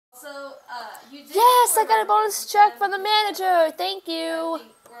Also, you did. Yes, I got a bonus check from the manager. Thank you. Or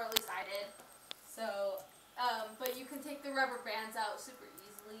at least I did. So, but you can take the rubber bands out super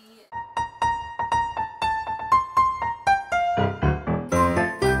easily.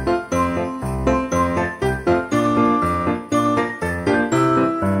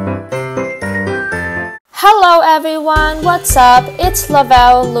 Hello everyone, what's up? It's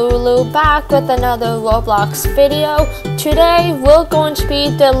Lavelle Lulu back with another Roblox video. Today we're going to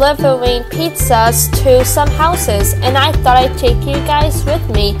be delivering pizzas to some houses and I thought I'd take you guys with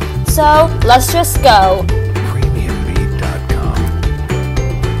me. So let's just go.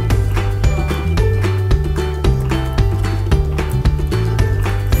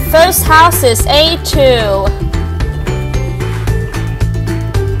 First house is A2.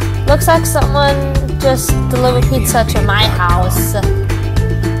 Looks like someone just delivered pizza to my house.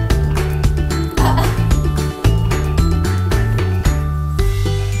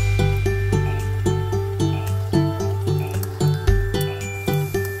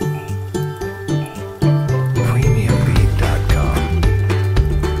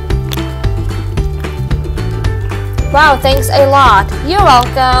 Wow, thanks a lot. You're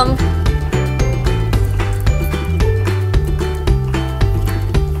welcome.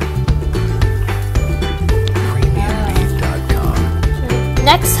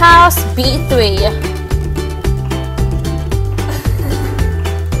 Next house, B3.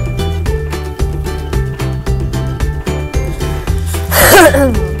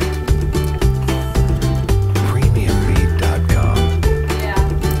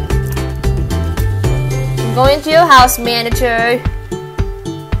 I'm going to your house, manager.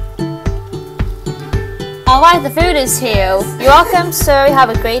 Alright, the food is here. You're welcome, sir. Have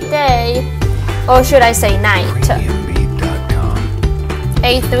a great day. Or should I say night?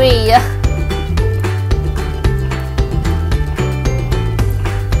 A3.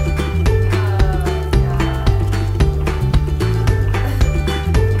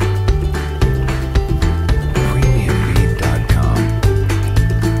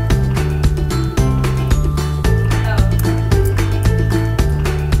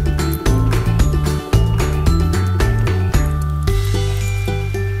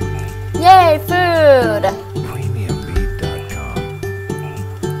 Yay, food!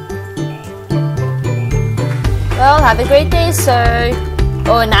 Well, have a great day, sir.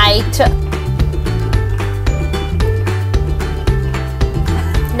 Or night.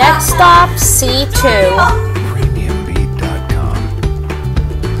 Next stop, C2.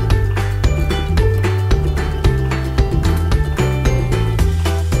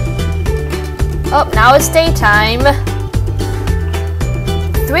 Oh, now it's daytime.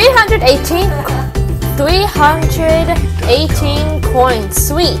 318 coins.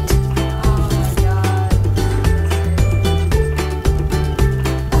 Sweet.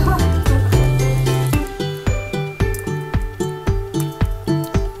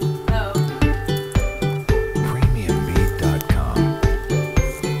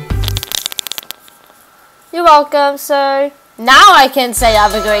 You're welcome, sir. Now I can say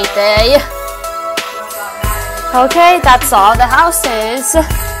have a great day. Okay, that's all the houses.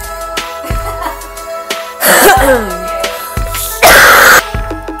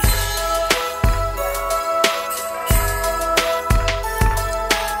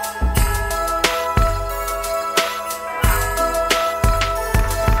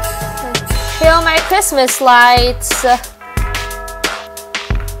 Here are my Christmas lights.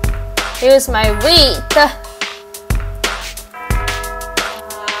 Here's my wreath.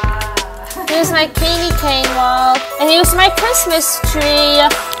 Here's my candy cane wall. And here's my Christmas tree.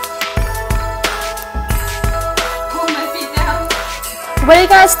 Hold my feet down. What do you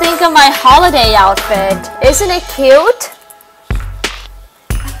guys think of my holiday outfit? Isn't it cute?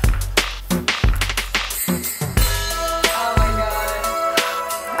 Oh my god.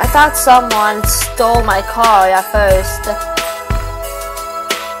 I thought someone stole my car at first.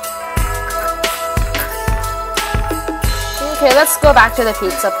 Okay, let's go back to the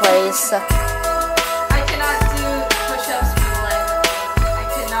pizza place. I cannot do push-ups for the life of me.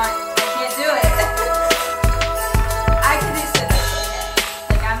 I can't do it. I can do sit-ups,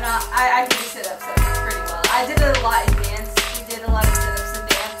 okay. Like I can do sit-ups pretty well. I did it a lot in dance. We did a lot of sit-ups in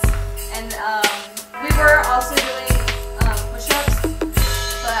dance. And we were also doing push-ups,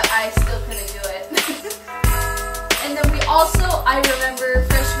 but I still couldn't do it. And then we also, I remember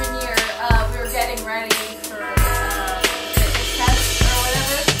freshman year, we were getting ready for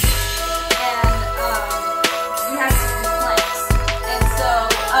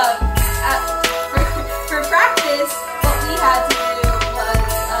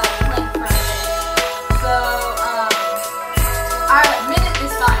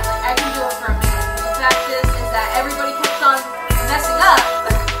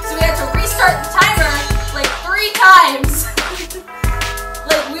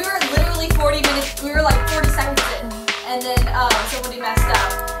messed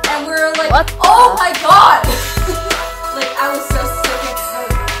up. And we were like, what oh my god! Like, I was so sick of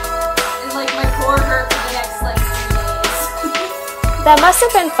food. And like, my core hurt for the next like 3 days. That must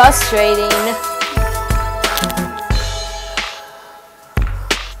have been frustrating.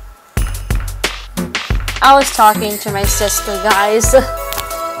 I was talking to my sister, guys.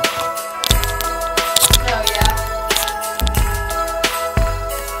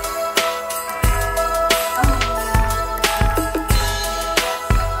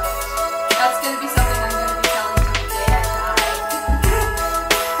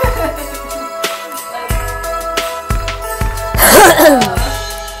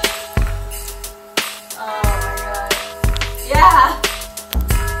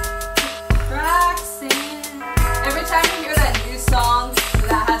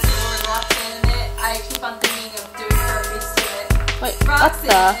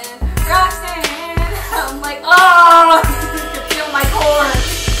 Roxanne, I'm like, oh, you can feel my core.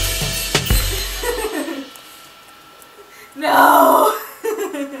 No.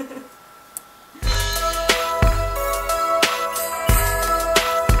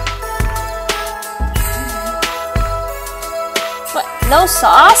 What? No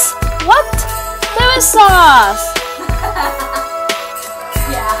sauce? What? There is sauce.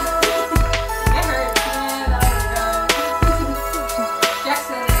 Yeah.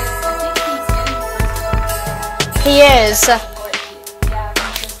 He is. Yeah,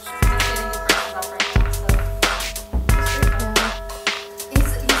 he's getting his first up right now,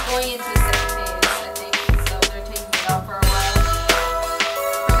 so he's going into his second phase, I think, so they're taking it out for a while.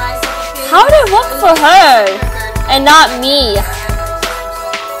 For my second phase, how did it work for her and not me?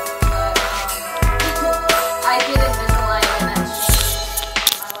 I did Invisalign and that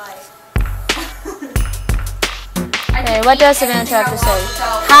changed my life. Okay, what does the manager have to say?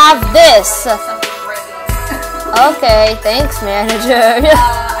 Have this! Okay, thanks, manager.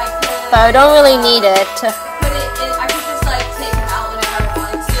 But I don't really need it. Put it in, I could just like take them out whenever I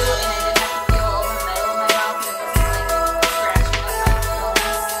wanted to, and I didn't have to feel all the metal in my mouth, and it wasn't like scratching on my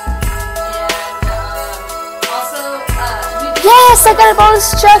gums. And also, yes, I got a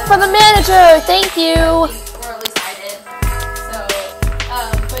bonus check from the manager. Thank you. Or at least I did. So,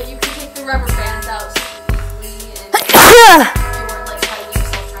 but you can take the rubber bands out super easily, and you weren't like fighting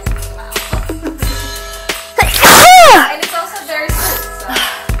yourself trying to take them out. And it's also very smooth, so.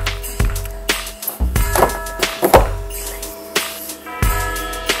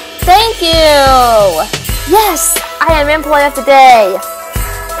 Thank you! Yes! I am employee of the day!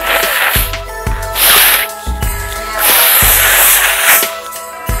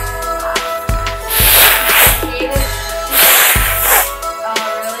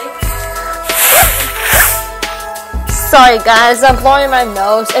 Sorry guys, I'm blowing my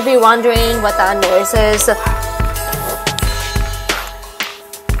nose if you're wondering what that noise is.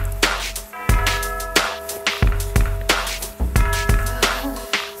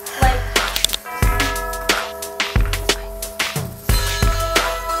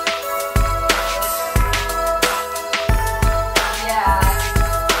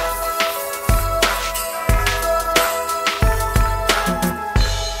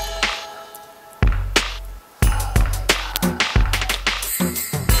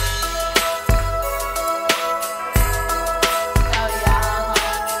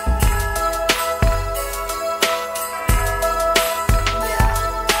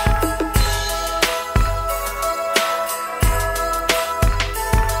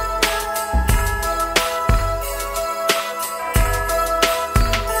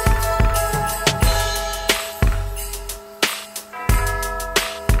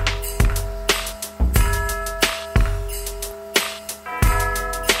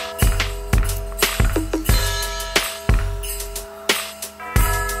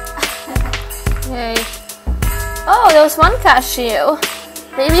 Oh, there was one cashew.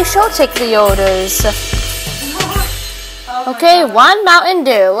 Maybe she'll take the orders. Okay, one Mountain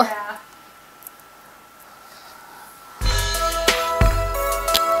Dew. Yeah.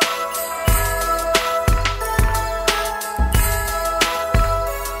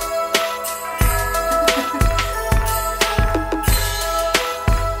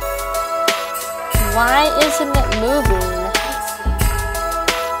 Why isn't it moving?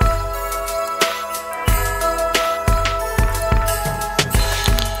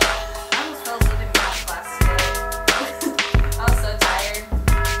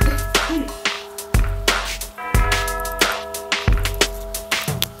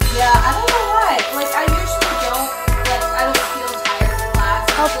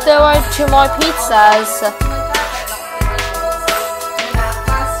 There are 2 more pizzas.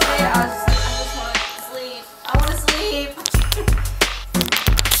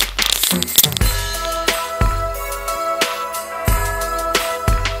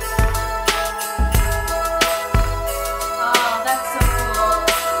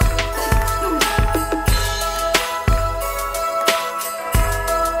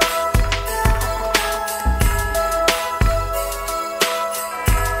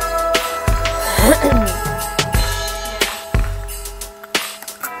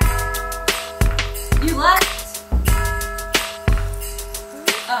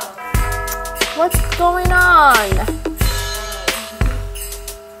 What's going on?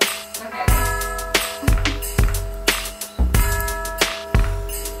 Okay.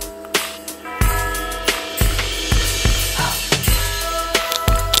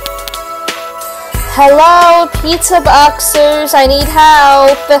 Hello, pizza boxers, I need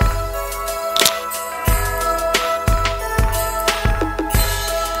help.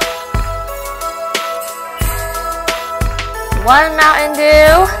 One Mountain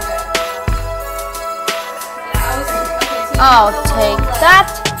Dew. I'll take that.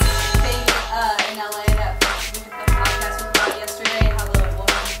 Thing in LA that we did the podcast about yesterday, how the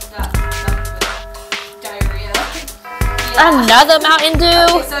woman got stuck with diarrhea. Yeah. Another Mountain Dew.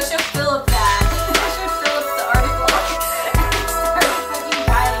 Okay, so I showed Philip that. I showed Philip the article. And he started fucking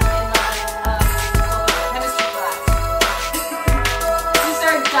dying in our chemistry class. He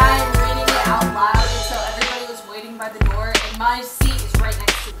started dying reading it out loud, and so everybody was waiting by the door, and my seat is right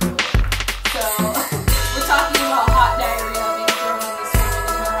next to the door. So we're talking about hot diarrhea being thrown on this woman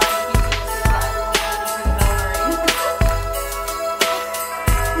in her hot pizza while everyone's waiting for the bell to ring.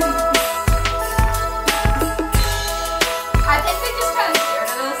 I think they just kind of stared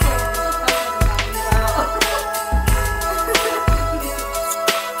at us like, what the fuck are we talking about?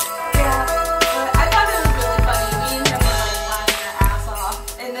 Yeah, but I thought it was really funny. Me and him were like laughing our ass off.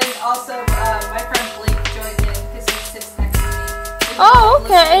 And then also my friend Blake joined in because he sits next to me. So he was, Oh, like,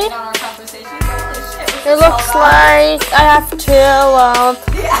 okay. listening on our conversation. Like, holy shit, what's It this looks all about? like I have to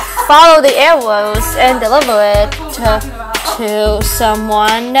Yeah. follow the arrows and deliver it That's what we're talking about. to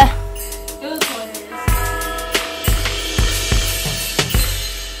someone. It was hilarious.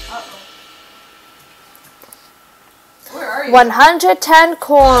 Uh-oh. Where are you? 110 I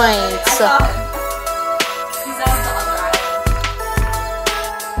coins. saw him. He's on the other island.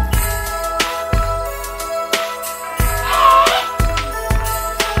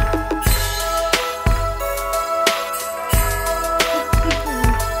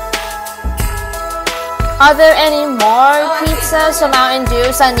 Are there any more I see. pizzas or Mountain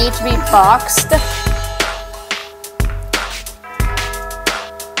Dews that need to be boxed?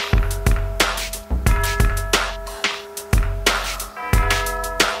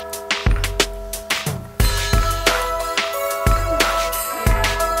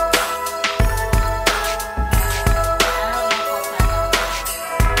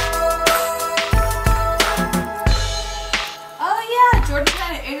 Oh yeah, Jordan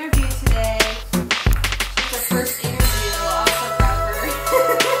had an interview today. It's her first interview. I was so proud of her.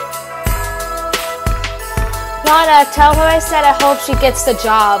 Lana, tell her I said I hope she gets the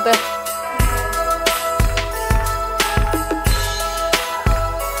job.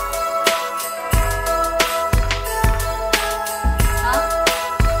 Huh?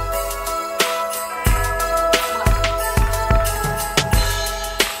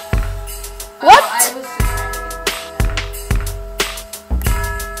 What? Oh, I was just trying to get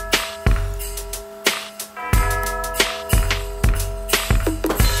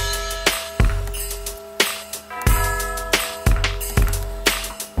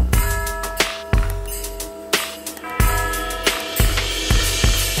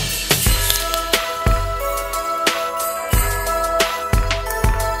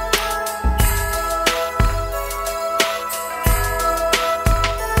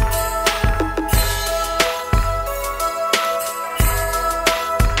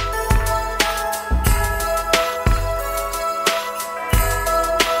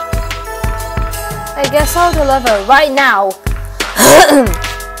I guess I'll deliver right now.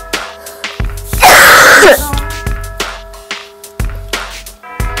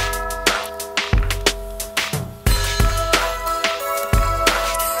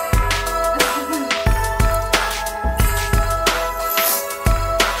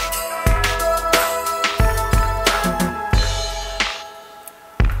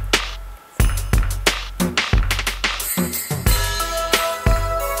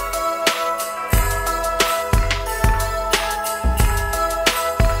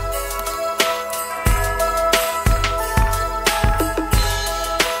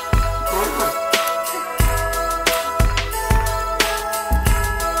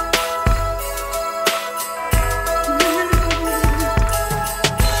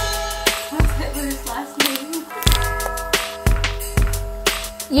 What's Hitler's last name?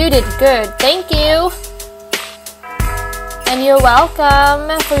 You did good, thank you. And you're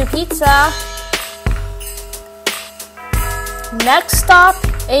welcome for your pizza. Next stop,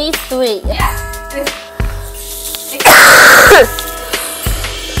 A3. Yeah.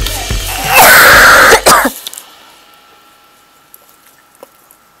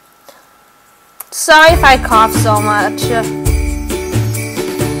 Sorry if I cough so much.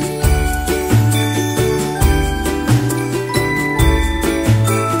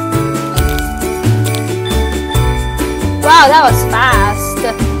 Wow, that was fast.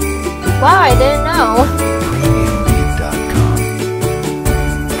 Wow, I didn't know.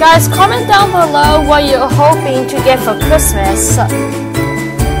 Guys, comment down below what you're hoping to get for Christmas.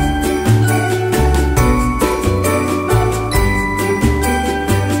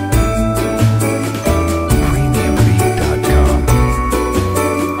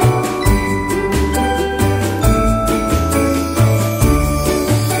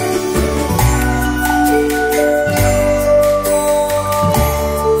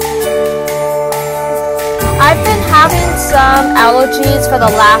 I've been having some allergies for the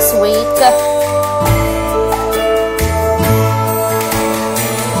last week.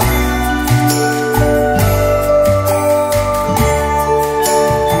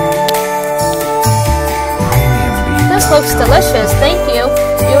 This looks delicious, thank you.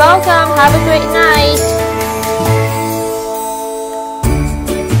 You're welcome, have a great night.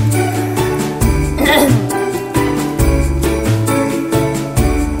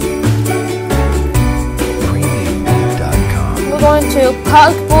 Going to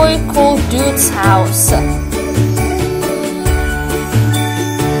Pugboy Cool Dude's house.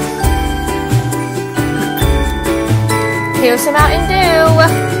 Here's some Mountain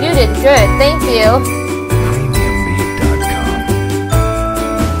Dew. You did good, thank you.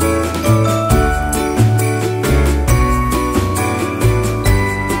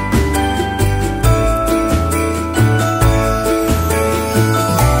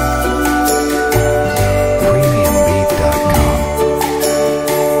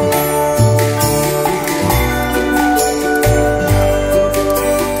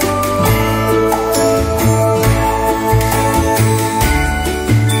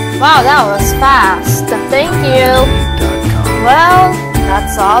 Wow, that was fast. Thank you. Well,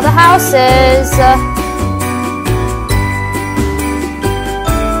 that's all the houses.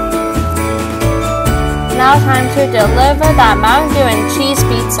 Now time to deliver that Mountain Dew and cheese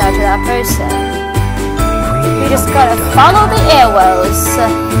pizza to that person. You just gotta follow the arrows.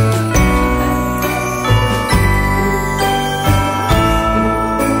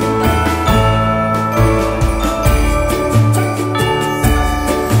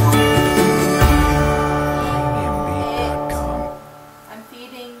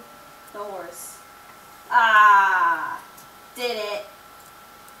 Did it.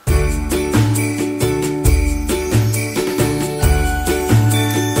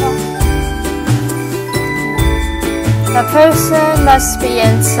 The person must be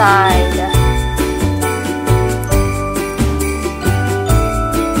inside.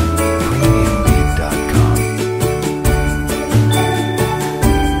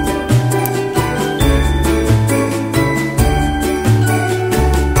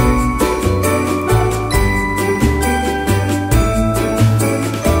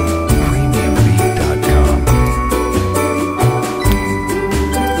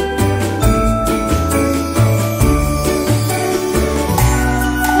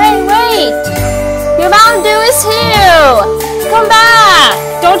 Your Mountain Dew is here! Come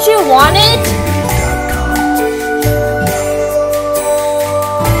back! Don't you want it?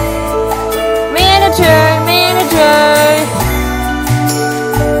 Manager!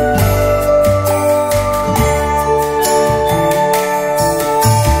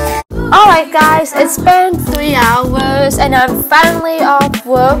 Alright guys, it's been 3 hours and I'm finally off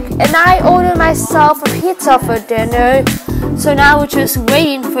work and I ordered myself a pizza for dinner. So now we're just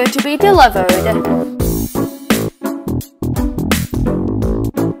waiting for it to be delivered.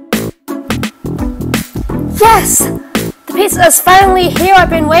 Yes! The pizza is finally here, I've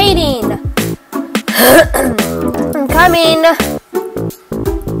been waiting! I'm coming!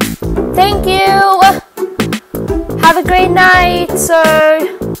 Thank you! Have a great night,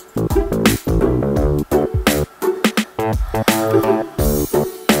 sir!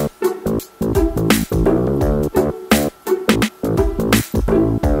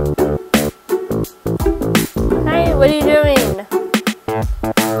 Hey, what are you doing?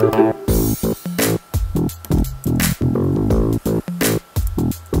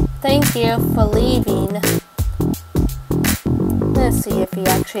 Thank you for leaving. Let's see if he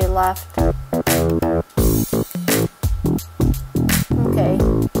actually left. Okay.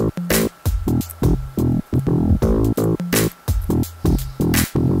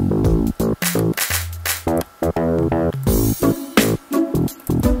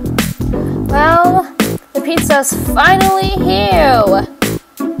 Well, the pizza's finally here!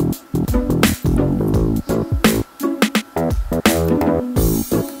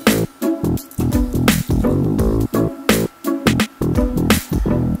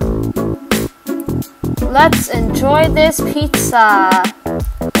 Let's enjoy this pizza!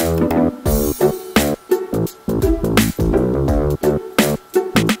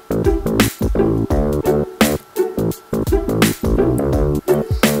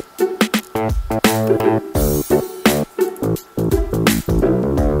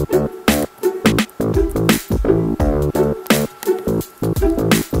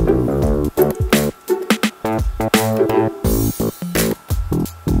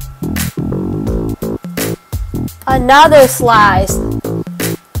 Another slice.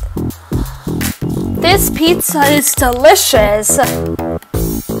 This pizza is delicious.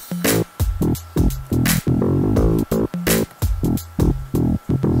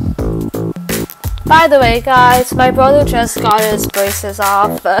 By the way, guys, my brother just got his braces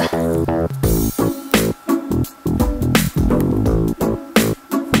off.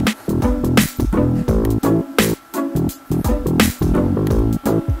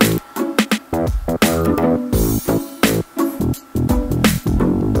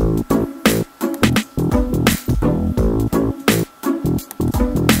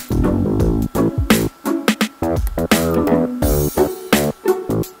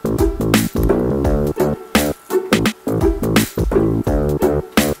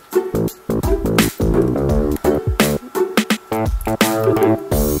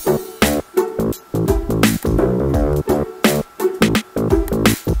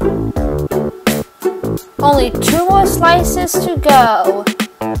 Only 2 more slices to go.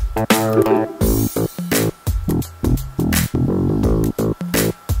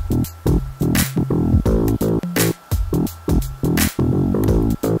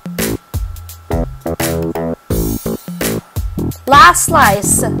 Last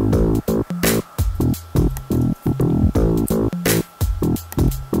slice.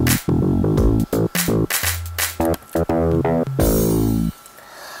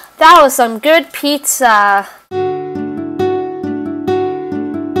 That was some good pizza.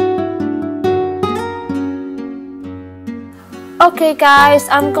 Okay guys,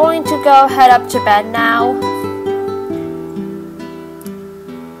 I'm going to go head up to bed now.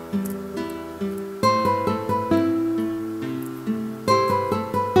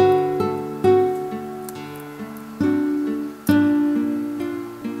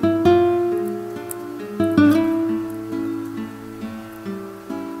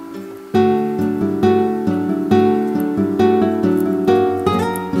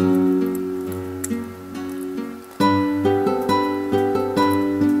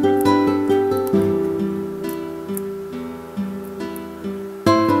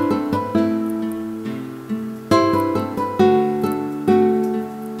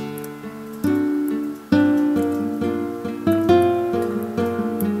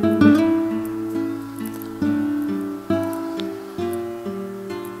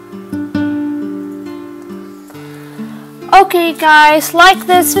 Okay guys, like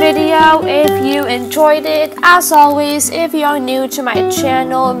this video if you enjoyed it. As always, if you're new to my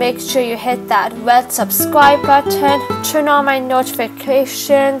channel, make sure you hit that red subscribe button, turn on my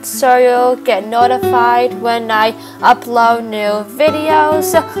notifications so you'll get notified when I upload new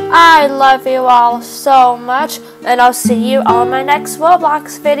videos. I love you all so much, and I'll see you on my next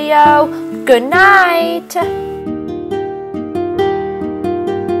Roblox video. Good night!